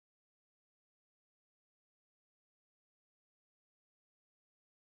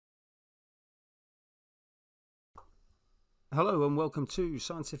Hello and welcome to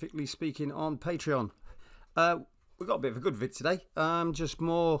Scientifically Speaking on Patreon. We've got a bit of a good vid today. Just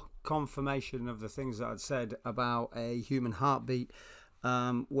more confirmation of the things that I'd said about a human heartbeat,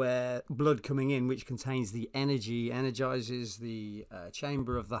 where blood coming in, which contains the energy, energizes the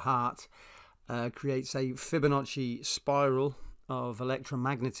chamber of the heart, creates a Fibonacci spiral of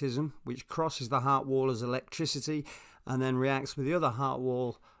electromagnetism, which crosses the heart wall as electricity and then reacts with the other heart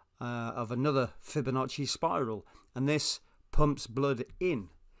wall of another Fibonacci spiral. And this pumps blood in.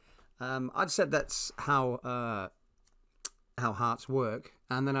 I'd said that's how hearts work,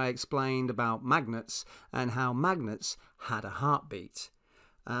 and then I explained about magnets and how magnets had a heartbeat,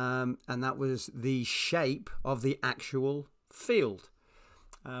 and that was the shape of the actual field.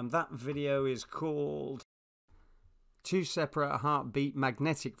 That video is called Two Separate Heartbeat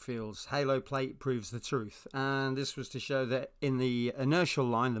Magnetic Fields. Halo Plate Proves the Truth. And this was to show that in the inertial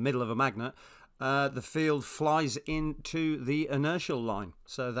line, the middle of a magnet, the field flies into the inertial line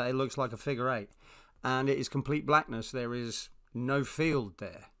so that it looks like a figure eight, and it is complete blackness. There is no field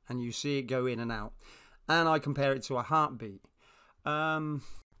there, and you see it go in and out. And I compare it to a heartbeat.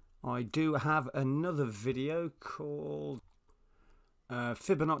 I do have another video called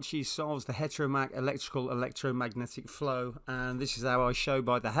Fibonacci Solves the Electrical Electromagnetic Flow, and this is how I show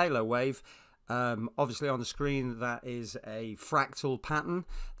by the halo wave. Obviously on the screen that is a fractal pattern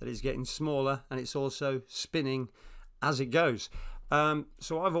that is getting smaller, and it's also spinning as it goes.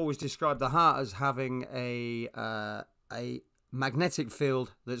 So I've always described the heart as having a magnetic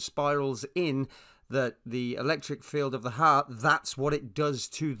field that spirals in, that the electric field of the heart, that's what it does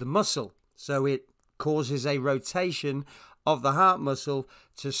to the muscle. So it causes a rotation of the heart muscle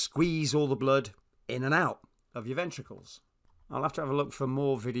to squeeze all the blood in and out of your ventricles. I'll have to have a look for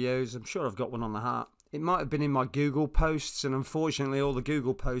more videos. I'm sure I've got one on the heart. It might have been in my Google posts, and unfortunately all the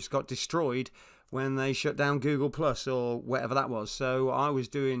Google posts got destroyed when they shut down Google Plus or whatever that was. So I was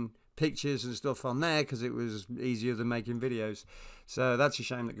doing pictures and stuff on there because it was easier than making videos. So that's a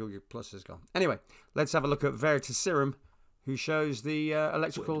shame that Google Plus is gone. Anyway, let's have a look at Veritaserum, who shows the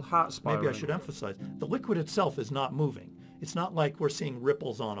electrical heart spiral. Maybe I should emphasize, the liquid itself is not moving. It's not like we're seeing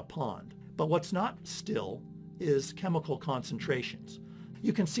ripples on a pond. But what's not still is chemical concentrations.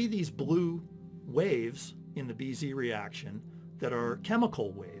 You can see these blue waves in the BZ reaction that are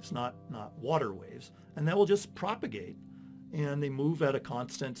chemical waves, not water waves, and they will just propagate, and they move at a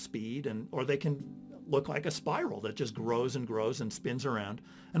constant speed, or they can look like a spiral that just grows and grows and spins around.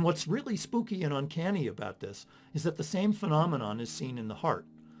 And what's really spooky and uncanny about this is that the same phenomenon is seen in the heart.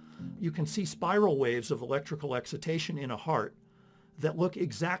 You can see spiral waves of electrical excitation in a heart that look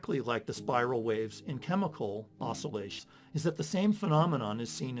exactly like the spiral waves in chemical oscillations. Is that the same phenomenon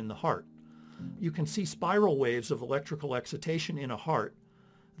is seen in the heart. You can see spiral waves of electrical excitation in a heart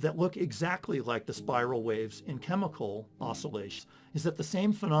that look exactly like the spiral waves in chemical oscillations. Is that the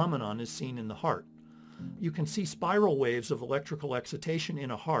same phenomenon is seen in the heart. You can see spiral waves of electrical excitation in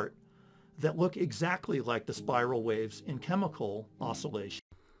a heart that look exactly like the spiral waves in chemical oscillations.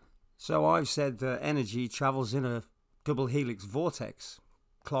 So I've said that energy travels in a double helix vortex,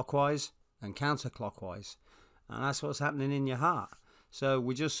 clockwise and counterclockwise, and that's what's happening in your heart. So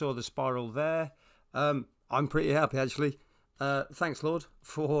we just saw the spiral there. I'm pretty happy actually. Thanks Lord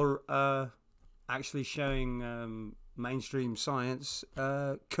for actually showing mainstream science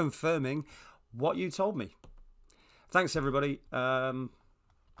confirming what you told me. Thanks everybody.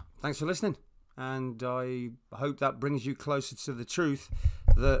 Thanks for listening, and I hope that brings you closer to the truth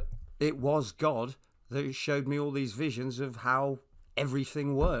that it was God that showed me all these visions of how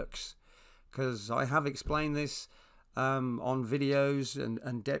everything works, because I have explained this on videos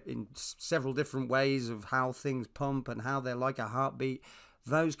and in several different ways of how things pump and how they're like a heartbeat.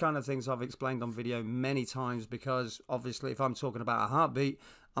 Those kind of things I've explained on video many times, because obviously if I'm talking about a heartbeat,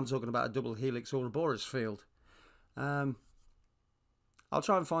 I'm talking about a double helix or a Boris field. I'll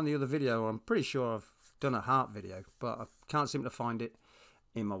try and find the other video. I'm pretty sure I've done a heart video, but I can't seem to find it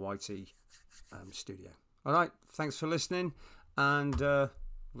in my YT studio. All right, thanks for listening, and we'll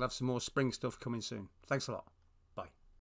have some more spring stuff coming soon. Thanks a lot.